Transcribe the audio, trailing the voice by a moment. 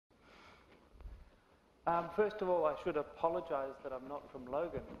First of all, I should apologise that I'm not from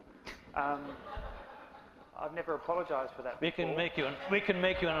Logan. I've never apologised for that before. We can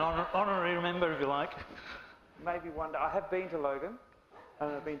make you an honorary member if you like. Maybe one day. I have been to Logan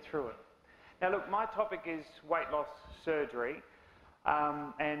and I've been through it. Now look, my topic is weight loss surgery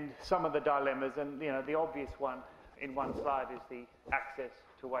and some of the dilemmas, and the obvious one in one slide is the access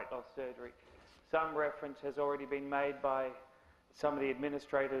to weight loss surgery. Some reference has already been made by some of the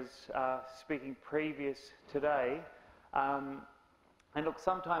administrators speaking previous today. And look,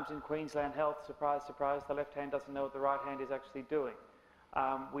 sometimes in Queensland Health, surprise, surprise, the left hand doesn't know what the right hand is actually doing.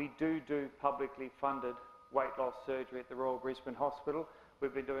 We do publicly funded weight loss surgery at the Royal Brisbane Hospital.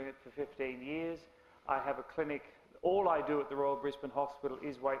 We've been doing it for 15 years. I have a clinic. All I do at the Royal Brisbane Hospital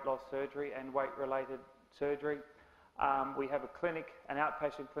is weight loss surgery and weight-related surgery. We have a clinic, an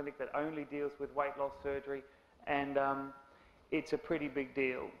outpatient clinic that only deals with weight loss surgery, and it's a pretty big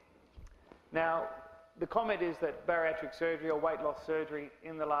deal. Now, the comment is that bariatric surgery or weight loss surgery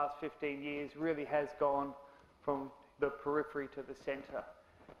in the last 15 years really has gone from the periphery to the centre,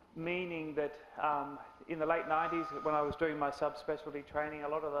 meaning that in the late 90s, when I was doing my subspecialty training, a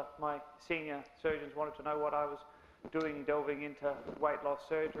lot of my senior surgeons wanted to know what I was doing, delving into weight loss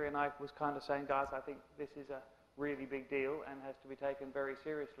surgery, and I was kind of saying, guys, I think this is a really big deal and has to be taken very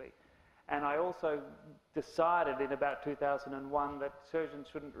seriously. And I also decided in about 2001 that surgeons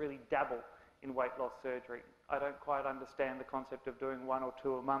shouldn't really dabble in weight loss surgery. I don't quite understand the concept of doing 1 or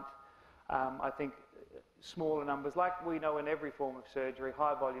 2 a month. I think smaller numbers, like we know in every form of surgery,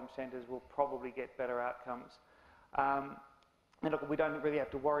 high volume centres will probably get better outcomes. And look, we don't really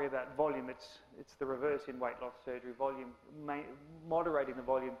have to worry about volume. It's the reverse in weight loss surgery. Volume, moderating the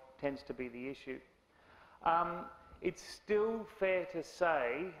volume tends to be the issue. It's still fair to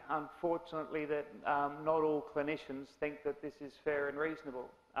say, unfortunately, that not all clinicians think that this is fair and reasonable.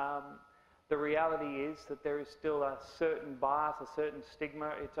 The reality is that there is still a certain bias, a certain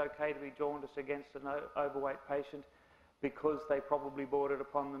stigma. It's okay to be jaundiced against an overweight patient because they probably brought it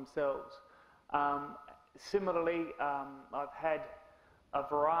upon themselves. Similarly, I've had a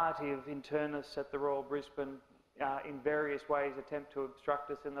variety of internists at the Royal Brisbane in various ways attempt to obstruct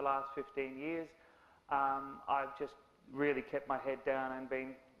us in the last 15 years. I've just really kept my head down and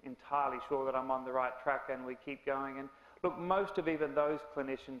been entirely sure that I'm on the right track, and we keep going. And look, most of even those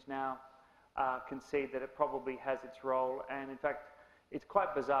clinicians now concede that it probably has its role, and in fact it's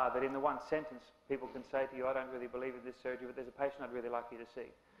quite bizarre that in the one sentence people can say to you, I don't really believe in this surgery, but there's a patient I'd really like you to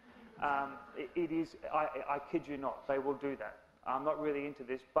see. I kid you not, they will do that. I'm not really into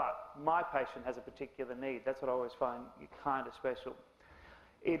this, but my patient has a particular need. That's what I always find kind of special.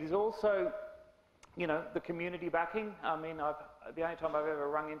 It is also, the community backing. I mean, the only time I've ever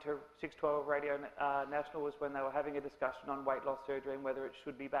rung into 612 Radio National was when they were having a discussion on weight loss surgery and whether it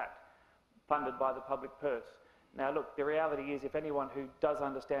should be backed, funded by the public purse. Now look, the reality is if anyone who does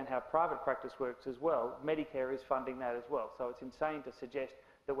understand how private practice works as well, Medicare is funding that as well. So it's insane to suggest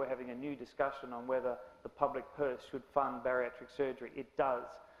that we're having a new discussion on whether the public purse should fund bariatric surgery. It does.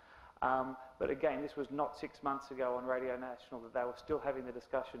 But again, this was not 6 months ago on Radio National that they were still having the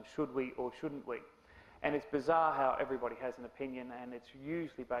discussion, should we or shouldn't we? And it's bizarre how everybody has an opinion, and it's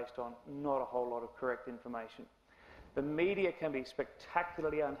usually based on not a whole lot of correct information. The media can be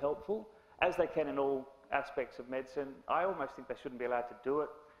spectacularly unhelpful, as they can in all aspects of medicine. I almost think they shouldn't be allowed to do it.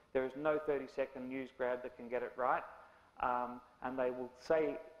 There is no 30-second news grab that can get it right. And they will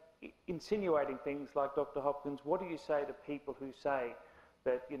say, insinuating things like, Dr. Hopkins, what do you say to people who say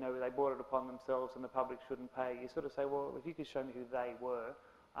that, they brought it upon themselves and the public shouldn't pay? You sort of say, well, if you could show me who they were,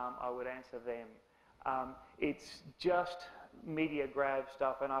 I would answer them. It's just media grab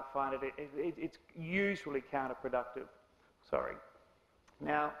stuff, and I find it's usually counterproductive. Sorry.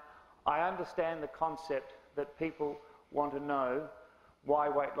 Now, I understand the concept that people want to know why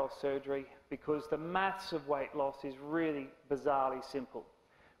weight loss surgery, because the maths of weight loss is really bizarrely simple.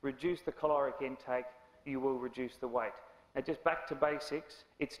 Reduce the caloric intake, you will reduce the weight. Now, just back to basics,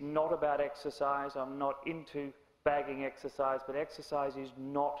 it's not about exercise. I'm not into bagging exercise, but exercise is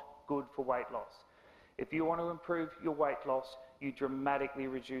not good for weight loss. If you want to improve your weight loss, you dramatically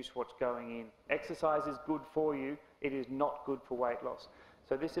reduce what's going in. Exercise is good for you, it is not good for weight loss.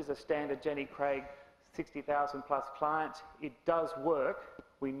 So this is a standard Jenny Craig 60,000 plus clients. It does work,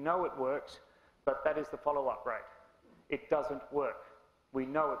 we know it works, but that is the follow-up rate. It doesn't work. We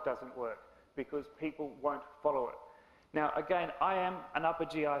know it doesn't work because people won't follow it. Now again, I am an upper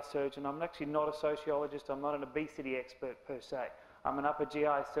GI surgeon. I'm actually not a sociologist, I'm not an obesity expert per se. I'm an upper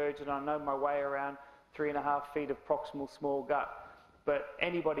GI surgeon, I know my way around 3.5 feet of proximal small gut, but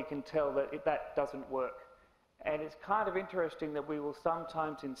anybody can tell that that doesn't work. And it's kind of interesting that we will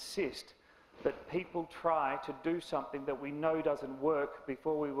sometimes insist that people try to do something that we know doesn't work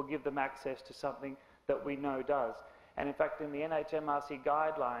before we will give them access to something that we know does. And in fact, in the NHMRC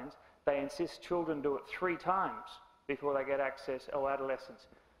guidelines, they insist children do it 3 times before they get access, or adolescents,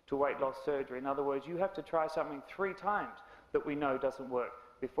 to weight loss surgery. In other words, you have to try something 3 times that we know doesn't work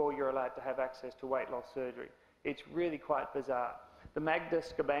before you're allowed to have access to weight loss surgery. It's really quite bizarre. The Magda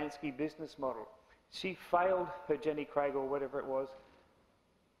Skabansky business model, she failed her Jenny Craig or whatever it was,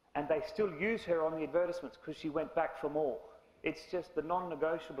 and they still use her on the advertisements because she went back for more. It's just the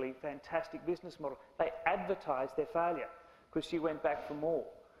non-negotiably fantastic business model. They advertise their failure because she went back for more.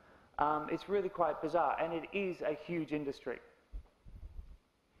 It's really quite bizarre, and it is a huge industry.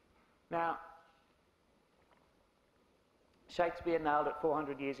 Now, Shakespeare nailed it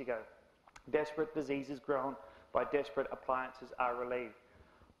 400 years ago. Desperate diseases grown by desperate appliances are relieved.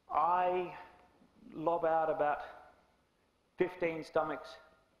 I lob out about 15 stomachs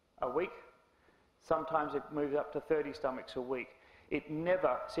a week. Sometimes it moves up to 30 stomachs a week. It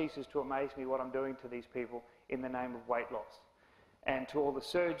never ceases to amaze me what I'm doing to these people in the name of weight loss. And to all the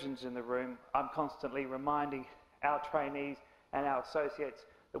surgeons in the room, I'm constantly reminding our trainees and our associates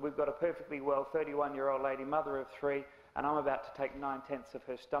that we've got a perfectly well 31-year-old lady, mother of 3, and I'm about to take 9/10 of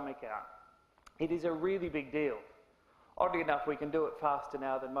her stomach out. It is a really big deal. Oddly enough, we can do it faster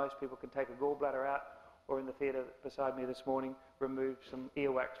now than most people can take a gallbladder out, or in the theatre beside me this morning, remove some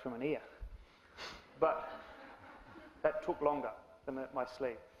earwax from an ear. But that took longer than my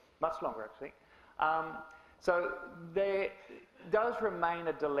sleeve, much longer actually. So there does remain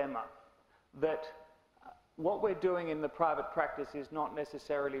a dilemma that what we're doing in the private practice is not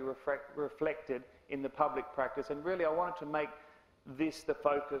necessarily reflected in the public practice. And really I wanted to make this the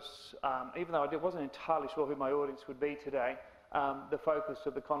focus, even though I wasn't entirely sure who my audience would be today, the focus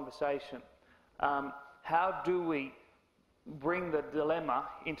of the conversation. How do we bring the dilemma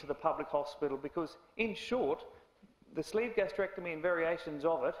into the public hospital? Because in short, the sleeve gastrectomy and variations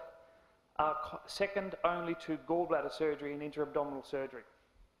of it are second only to gallbladder surgery and intra-abdominal surgery,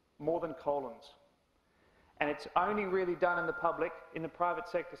 more than colons. And it's only really done in the private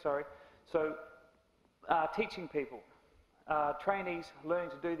sector, sorry. So teaching people, trainees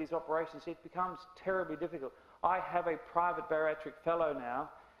learning to do these operations, it becomes terribly difficult. I have a private bariatric fellow now,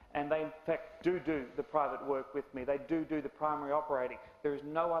 and they in fact do the private work with me. They do the primary operating. There is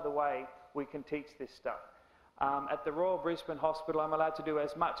no other way we can teach this stuff. At the Royal Brisbane Hospital, I'm allowed to do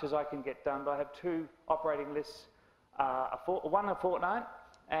as much as I can get done, but I have 2 operating lists, one a fortnight,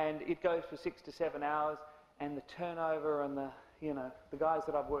 and it goes for 6 to 7 hours, and the turnover and the guys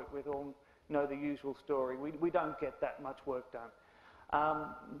that I've worked with all know the usual story. We don't get that much work done.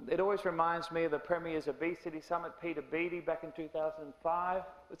 It always reminds me of the Premier's Obesity Summit, Peter Beattie, back in 2005.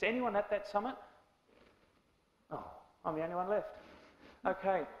 Was anyone at that summit? Oh, I'm the only one left.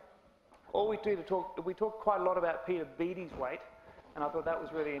 Okay. All we do we talk quite a lot about Peter Beattie's weight, and I thought that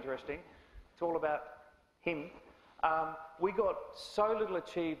was really interesting. It's all about him. We got so little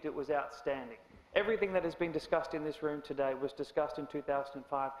achieved, it was outstanding. Everything that has been discussed in this room today was discussed in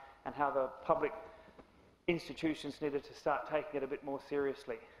 2005, and how the public institutions needed to start taking it a bit more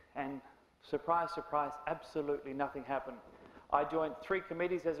seriously. And surprise, surprise, absolutely nothing happened. I joined 3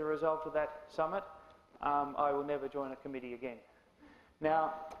 committees as a result of that summit. I will never join a committee again.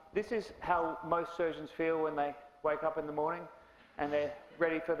 Now, this is how most surgeons feel when they wake up in the morning and they're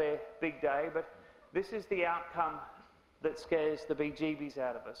ready for their big day, but this is the outcome that scares the bejeebies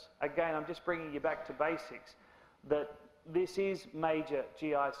out of us. Again, I'm just bringing you back to basics, that this is major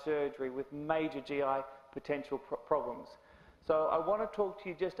GI surgery with major GI potential problems. So I want to talk to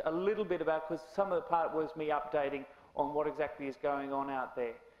you just a little bit about, because some of the part was me updating on what exactly is going on out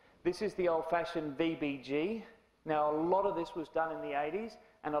there. This is the old-fashioned VBG. Now, a lot of this was done in the 80s,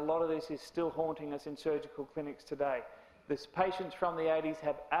 and a lot of this is still haunting us in surgical clinics today. These patients from the 80s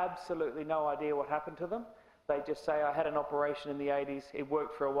have absolutely no idea what happened to them. They just say, I had an operation in the 80s, it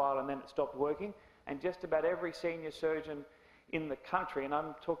worked for a while, and then it stopped working. And just about every senior surgeon in the country, and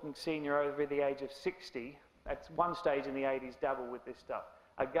I'm talking senior over the age of 60, at one stage in the 80s dabbled with this stuff.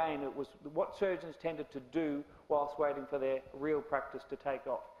 Again, it was what surgeons tended to do whilst waiting for their real practice to take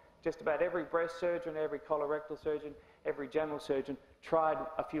off. Just about every breast surgeon, every colorectal surgeon, every general surgeon tried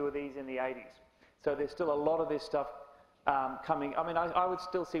a few of these in the 80s. So there's still a lot of this stuff coming. I mean, I would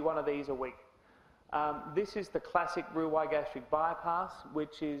still see one of these a week. This is the classic Roux-en-Y gastric bypass,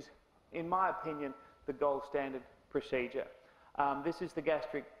 which is, in my opinion, the gold standard procedure. This is the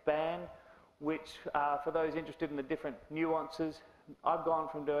gastric band, which, for those interested in the different nuances, I've gone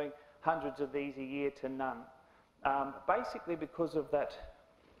from doing hundreds of these a year to none. Basically because of that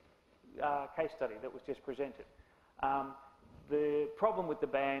case study that was just presented. The problem with the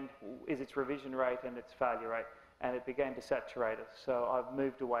band is its revision rate and its failure rate, and it began to saturate us, so I've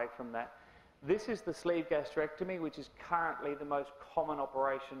moved away from that. This is the sleeve gastrectomy, which is currently the most common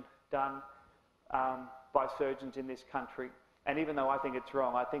operation done by surgeons in this country. And even though I think it's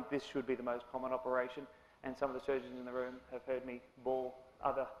wrong, I think this should be the most common operation, and some of the surgeons in the room have heard me bore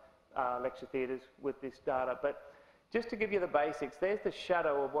other lecture theatres with this data. But just to give you the basics, there's the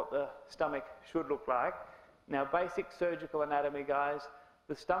shadow of what the stomach should look like. Now, basic surgical anatomy, guys,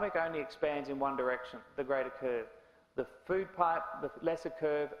 the stomach only expands in one direction, the greater curve. The food pipe, the lesser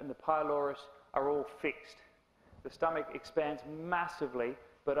curve, and the pylorus are all fixed. The stomach expands massively,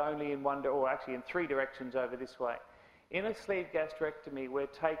 but only in one, or actually in three directions over this way. In a sleeve gastrectomy, we're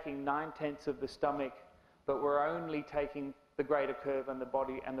taking 9/10 of the stomach, but we're only taking the greater curve and the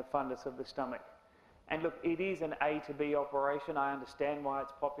body and the fundus of the stomach. And look, it is an A to B operation. I understand why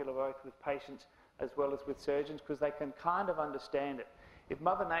it's popular both with patients as well as with surgeons, because they can kind of understand it. If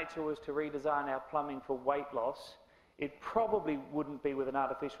Mother Nature was to redesign our plumbing for weight loss, it probably wouldn't be with an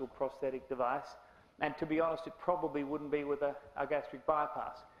artificial prosthetic device. And to be honest, it probably wouldn't be with a gastric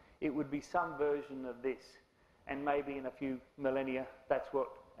bypass. It would be some version of this. And maybe in a few millennia, that's what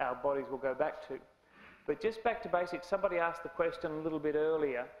our bodies will go back to. But just back to basics, somebody asked the question a little bit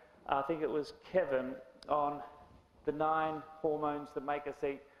earlier, I think it was Kevin, on the 9 hormones that make us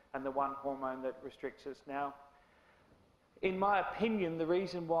eat and the 1 hormone that restricts us. Now, in my opinion, the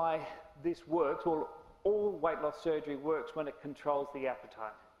reason why this works, or all weight loss surgery works, when it controls the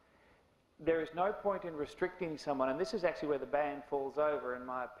appetite. There is no point in restricting someone, and this is actually where the band falls over, in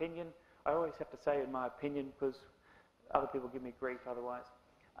my opinion. I always have to say in my opinion, because other people give me grief otherwise.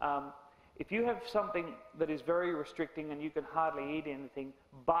 If you have something that is very restricting and you can hardly eat anything,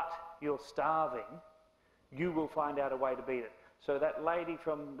 but you're starving, you will find out a way to beat it. So that lady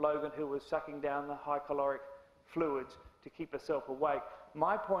from Logan who was sucking down the high caloric fluids to keep herself awake,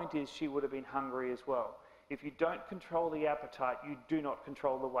 my point is she would have been hungry as well. If you don't control the appetite, you do not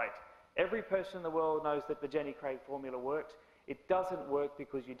control the weight. Every person in the world knows that the Jenny Craig formula works. It doesn't work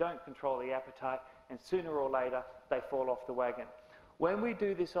because you don't control the appetite, and sooner or later they fall off the wagon. When we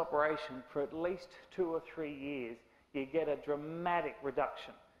do this operation for at least 2 or 3 years, you get a dramatic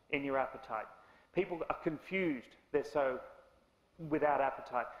reduction in your appetite. People are confused. They're so without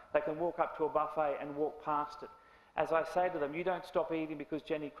appetite. They can walk up to a buffet and walk past it. As I say to them, you don't stop eating because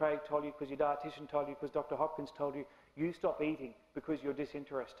Jenny Craig told you, because your dietitian told you, because Dr. Hopkins told you. You stop eating because you're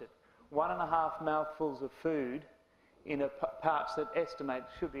disinterested. 1.5 mouthfuls of food in a pouch that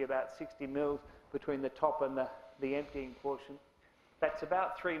estimates should be about 60 mils between the top and the emptying portion. That's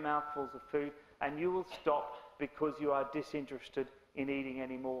about 3 mouthfuls of food, and you will stop because you are disinterested in eating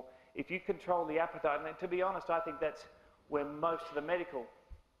anymore. If you control the appetite, and to be honest, I think that's where most of the medical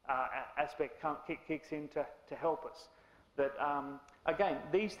aspect kicks in to help us. That, again,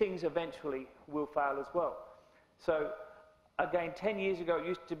 these things eventually will fail as well. So, again, 10 years ago it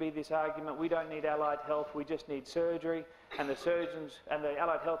used to be this argument, we don't need allied health, we just need surgery, and the surgeons and the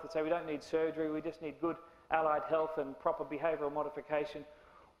allied health would say we don't need surgery, we just need good allied health and proper behavioural modification.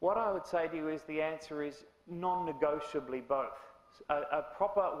 What I would say to you is the answer is non-negotiably both. A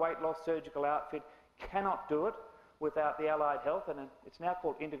proper weight loss surgical outfit cannot do it without the allied health, and it's now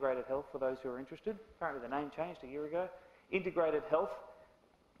called integrated health for those who are interested. Apparently the name changed a year ago. Integrated health,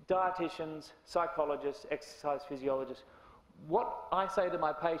 dietitians, psychologists, exercise physiologists. What I say to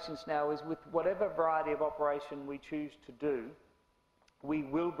my patients now is with whatever variety of operation we choose to do, we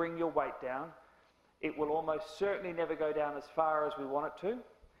will bring your weight down. It will almost certainly never go down as far as we want it to.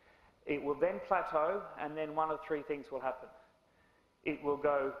 It will then plateau, and then one of 3 things will happen. It will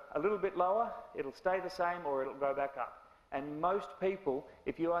go a little bit lower, it'll stay the same, or it'll go back up. And most people,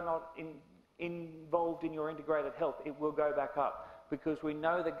 if you are not involved in your integrated health, it will go back up, because we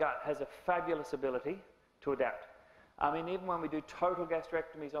know the gut has a fabulous ability to adapt. I mean, even when we do total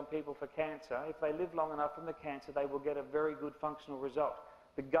gastrectomies on people for cancer, if they live long enough from the cancer, they will get a very good functional result.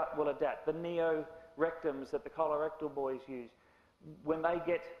 The gut will adapt. The neo-rectums that the colorectal boys use, when they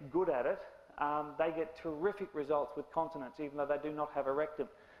get good at it, they get terrific results with continence, even though they do not have a rectum.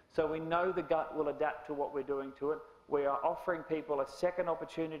 So we know the gut will adapt to what we're doing to it. We are offering people a second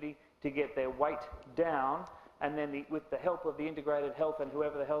opportunity to get their weight down, and then with the help of the integrated health and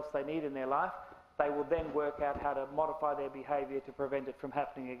whoever the else they need in their life, they will then work out how to modify their behaviour to prevent it from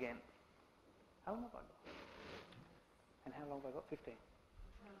happening again. How long have I got? And how long have I got? 15?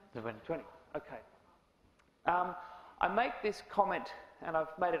 20. Okay. I make this comment, and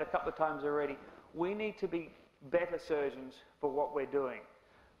I've made it a couple of times already. We need to be better surgeons for what we're doing.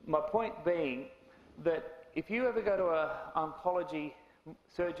 My point being that if you ever go to an oncology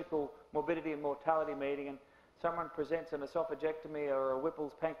surgical morbidity and mortality meeting and someone presents an esophagectomy or a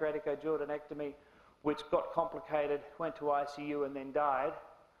Whipple's pancreaticoduodenectomy, which got complicated, went to ICU and then died,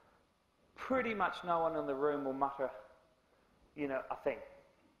 pretty much no one in the room will mutter, you know, a thing.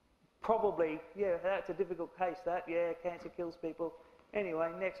 Probably, yeah, that's a difficult case, that, yeah, cancer kills people.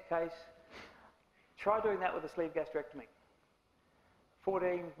 Anyway, next case. Try doing that with a sleeve gastrectomy.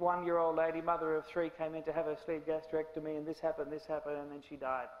 1-year-old lady, mother of 3, came in to have her sleeve gastrectomy, and this happened, and then she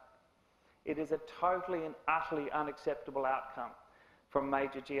died. It is a totally and utterly unacceptable outcome from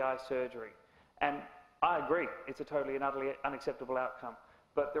major GI surgery. And I agree, it's a totally and utterly unacceptable outcome.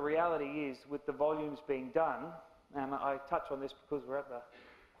 But the reality is, with the volumes being done, and I touch on this because we're at the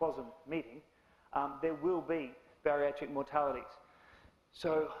QASM meeting, there will be bariatric mortalities.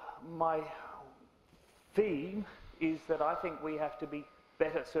 So my theme is that I think we have to be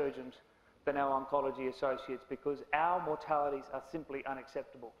better surgeons than our oncology associates because our mortalities are simply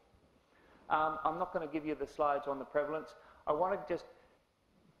unacceptable. I'm not going to give you the slides on the prevalence. I want to just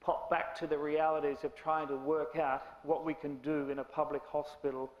pop back to the realities of trying to work out what we can do in a public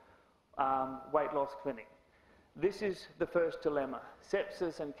hospital weight loss clinic. This is the first dilemma.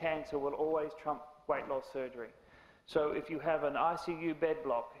 Sepsis and cancer will always trump weight loss surgery. So if you have an ICU bed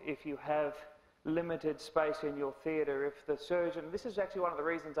block, if you have limited space in your theatre, if the surgeon... This is actually one of the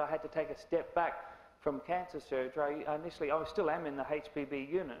reasons I had to take a step back from cancer surgery. I still am in the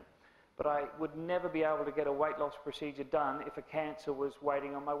HPB unit, but I would never be able to get a weight loss procedure done if a cancer was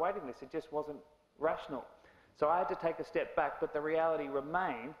waiting on my waiting list. It just wasn't rational. So I had to take a step back, but the reality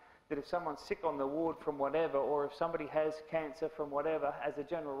remained that if someone's sick on the ward from whatever, or if somebody has cancer from whatever, as a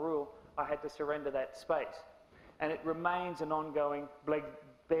general rule, I had to surrender that space. And it remains an ongoing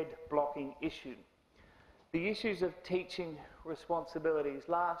bed blocking issue. The issues of teaching responsibilities.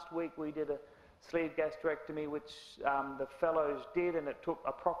 Last week we did a sleeve gastrectomy, which the fellows did, and it took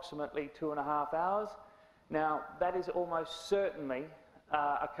approximately 2.5 hours. Now, that is almost certainly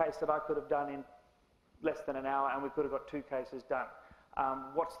a case that I could have done in less than an hour, and we could have got 2 cases done.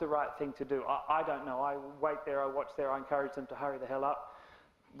 What's the right thing to do? I don't know. I wait there, I watch there, I encourage them to hurry the hell up.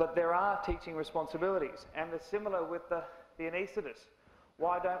 But there are teaching responsibilities, and they're similar with the anaesthetist.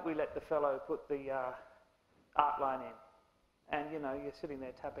 Why don't we let the fellow put the art line in? And, you know, you're sitting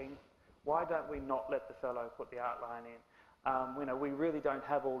there tapping. Why don't we not let the fellow put the art line in? You know, we really don't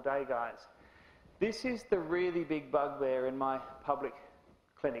have all day, guys. This is the really big bugbear in my public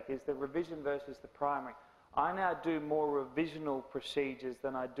clinic, is the revision versus the primary. I now do more revisional procedures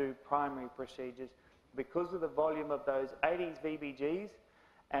than I do primary procedures because of the volume of those 80s VBGs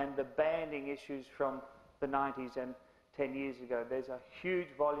and the banding issues from the 90s and 10 years ago. There's a huge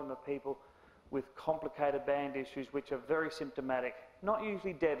volume of people with complicated band issues which are very symptomatic, not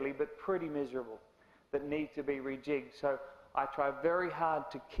usually deadly, but pretty miserable, that need to be rejigged. So I try very hard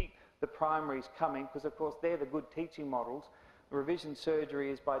to keep the primaries coming because, of course, they're the good teaching models. Revision surgery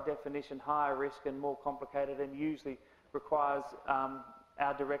is by definition higher risk and more complicated and usually requires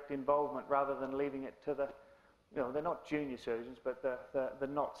our direct involvement rather than leaving it to the, you know, they're not junior surgeons, but the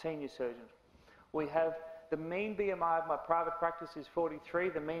not senior surgeons. We have the mean BMI of my private practice is 43,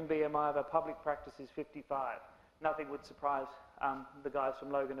 the mean BMI of our public practice is 55. Nothing would surprise the guys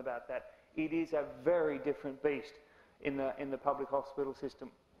from Logan about that. It is a very different beast in the public hospital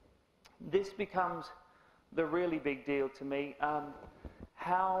system. This becomes the really big deal to me.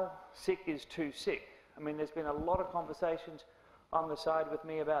 How sick is too sick? I mean, there's been a lot of conversations on the side with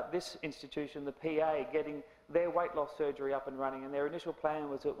me about this institution, the PA, getting their weight loss surgery up and running, and their initial plan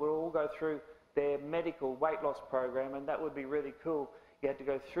was that we'll all go through their medical weight loss program, and that would be really cool. You had to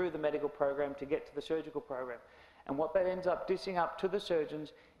go through the medical program to get to the surgical program. And what that ends up dishing up to the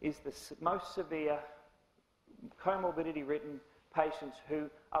surgeons is the most severe comorbidity-ridden patients who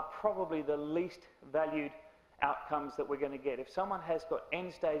are probably the least valued outcomes that we're going to get. If someone has got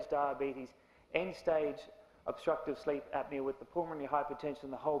end-stage diabetes, end-stage obstructive sleep apnea with the pulmonary hypertension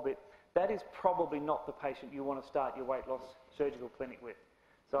and the whole bit, that is probably not the patient you want to start your weight loss surgical clinic with.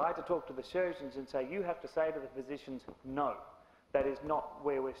 So I had to talk to the surgeons and say, you have to say to the physicians, no, that is not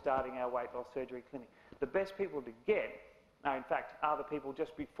where we're starting our weight loss surgery clinic. The best people to get are, in fact, are the people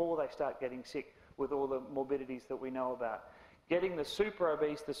just before they start getting sick with all the morbidities that we know about. Getting the super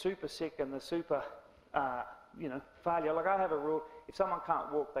obese, the super sick, and the super, failure. Like I have a rule, if someone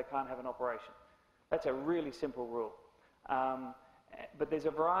can't walk, they can't have an operation. That's a really simple rule. But there's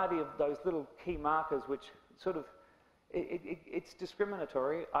a variety of those little key markers which sort of, it's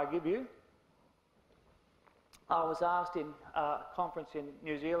discriminatory, I give you. I was asked in a conference in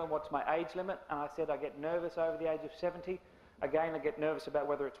New Zealand, what's my age limit? And I said I get nervous over the age of 70. Again, I get nervous about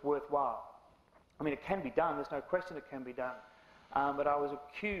whether it's worthwhile. I mean, it can be done. There's no question it can be done. but I was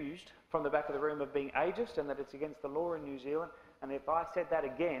accused from the back of the room of being ageist and that it's against the law in New Zealand, and if I said that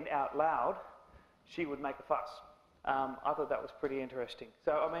again out loud, she would make a fuss. I thought that was pretty interesting.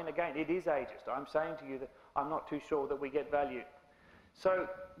 So, I mean, again, it is ageist. I'm saying to you that I'm not too sure that we get value. So,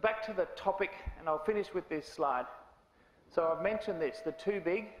 back to the topic, and I'll finish with this slide. So, I've mentioned this, the too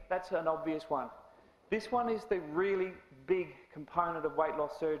big, that's an obvious one. This one is the really big component of weight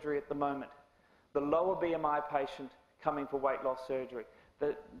loss surgery at the moment. The lower BMI patient coming for weight loss surgery.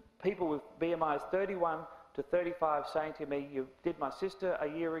 The people with BMIs 31 to 35 saying to me, you did my sister a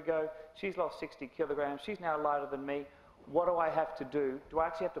year ago, she's lost 60 kilograms, she's now lighter than me, what do I have to do? Do I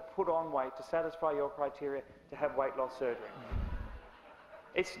actually have to put on weight to satisfy your criteria to have weight loss surgery?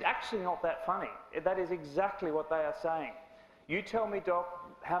 It's actually not that funny. That is exactly what they are saying. You tell me, doc,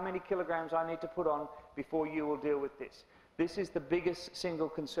 how many kilograms I need to put on before you will deal with this. This is the biggest single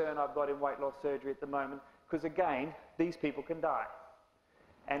concern I've got in weight loss surgery at the moment, because again, these people can die.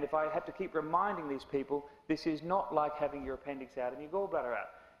 And if I have to keep reminding these people, this is not like having your appendix out and your gallbladder out.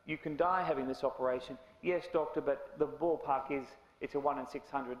 You can die having this operation. Yes, doctor, but the ballpark is it's a 1 in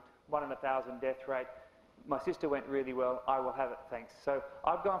 600, 1 in 1,000 death rate. My sister went really well. I will have it, thanks. So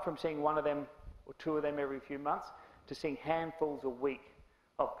I've gone from seeing one of them or two of them every few months to seeing handfuls a week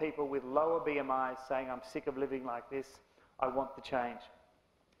of people with lower BMIs saying, I'm sick of living like this. I want the change.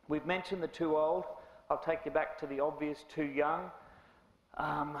 We've mentioned the too old. I'll take you back to the obvious too young.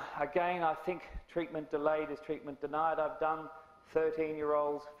 Again, I think treatment delayed is treatment denied. I've done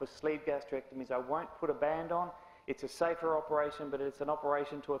 13-year-olds for sleeve gastrectomies. I won't put a band on. It's a safer operation, but it's an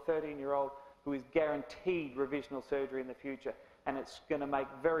operation to a 13-year-old who is guaranteed revisional surgery in the future, and it's going to make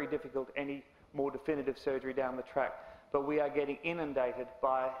very difficult any more definitive surgery down the track. But we are getting inundated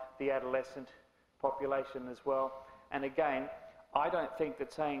by the adolescent population as well. And again, I don't think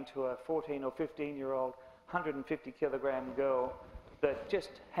that saying to a 14 or 15-year-old, 150 kilogram girl, that just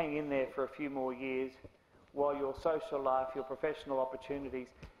hang in there for a few more years while your social life, your professional opportunities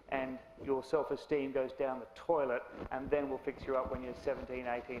and your self-esteem goes down the toilet, and then we'll fix you up when you're 17,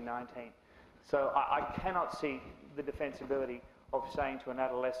 18, 19. So I cannot see the defensibility of saying to an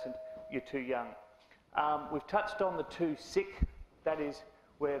adolescent, you're too young. We've touched on the too sick. That is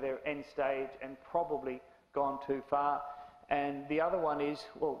where they're end stage and probably gone too far. And the other one is,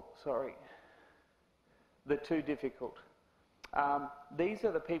 the too difficult. These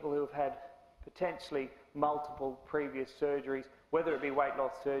are the people who have had potentially multiple previous surgeries, whether it be weight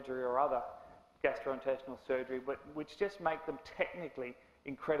loss surgery or other gastrointestinal surgery, but which just make them technically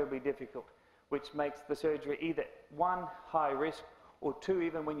incredibly difficult, which makes the surgery either one, high risk, or two,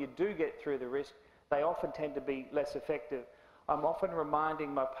 even when you do get through the risk, they often tend to be less effective. I'm often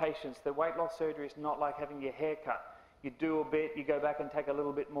reminding my patients that weight loss surgery is not like having your hair cut. You do a bit, you go back and take a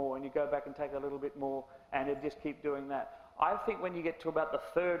little bit more, and you go back and take a little bit more, and you just keep doing that. I think when you get to about the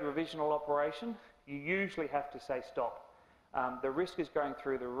third revisional operation, you usually have to say stop. The risk is going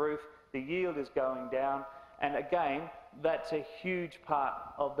through the roof, the yield is going down, and again, that's a huge part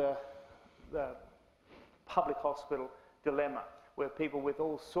of the public hospital dilemma, where people with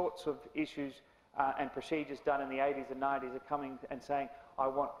all sorts of issues and procedures done in the 80s and 90s are coming and saying, I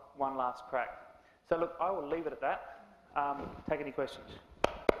want one last crack. So look, I will leave it at that. Take any questions.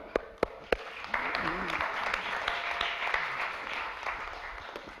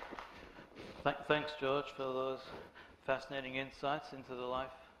 Thanks, George, for those fascinating insights into the life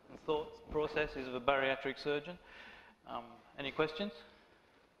and thought processes of a bariatric surgeon. Any questions?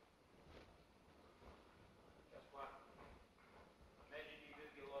 Just one. Imagine you do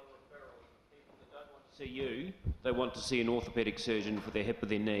get a lot of referrals from people that don't want to see you. They want to see an orthopaedic surgeon for their hip or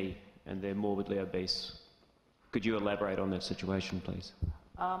their knee, and they're morbidly obese. Could you elaborate on that situation, please?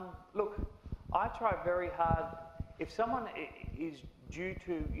 Look, I try very hard. If someone is due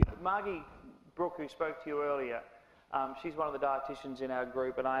to, Margie Brooke, who spoke to you earlier, she's one of the dietitians in our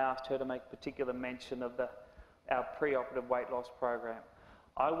group, and I asked her to make particular mention of our pre-operative weight loss program.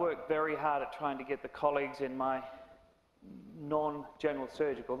 I work very hard at trying to get the colleagues in my non-general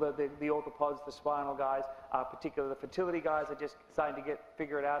surgical, the orthopods, the spinal guys, particularly the fertility guys are just starting to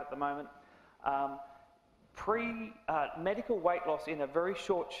figure it out at the moment. Medical weight loss in a very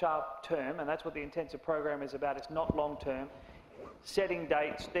short, sharp term, and that's what the intensive program is about, it's not long term. Setting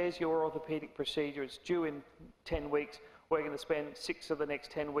dates, there's your orthopaedic procedure, it's due in 10 weeks, we're going to spend 6 of the next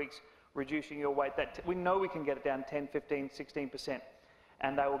 10 weeks reducing your weight. We know we can get it down 10, 15, 16%,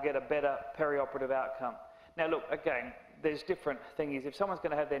 and they will get a better perioperative outcome. Now look, again, there's different things. If someone's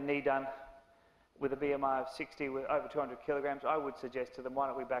going to have their knee done with a BMI of 60 with over 200 kilograms, I would suggest to them, why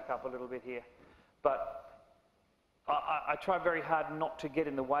don't we back up a little bit here? But I try very hard not to get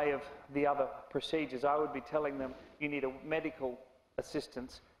in the way of the other procedures. I would be telling them, you need a medical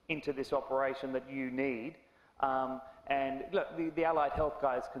assistance into this operation that you need. And look, the allied health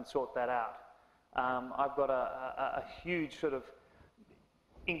guys can sort that out. I've got a huge sort of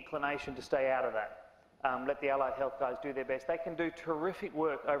inclination to stay out of that. Let the allied health guys do their best. They can do terrific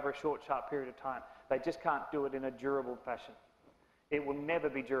work over a short, sharp period of time. They just can't do it in a durable fashion. It will never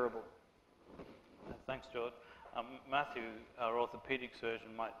be durable. Thanks, George. Matthew, our orthopaedic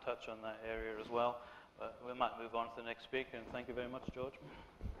surgeon, might touch on that area as well. But we might move on to the next speaker, and thank you very much, George.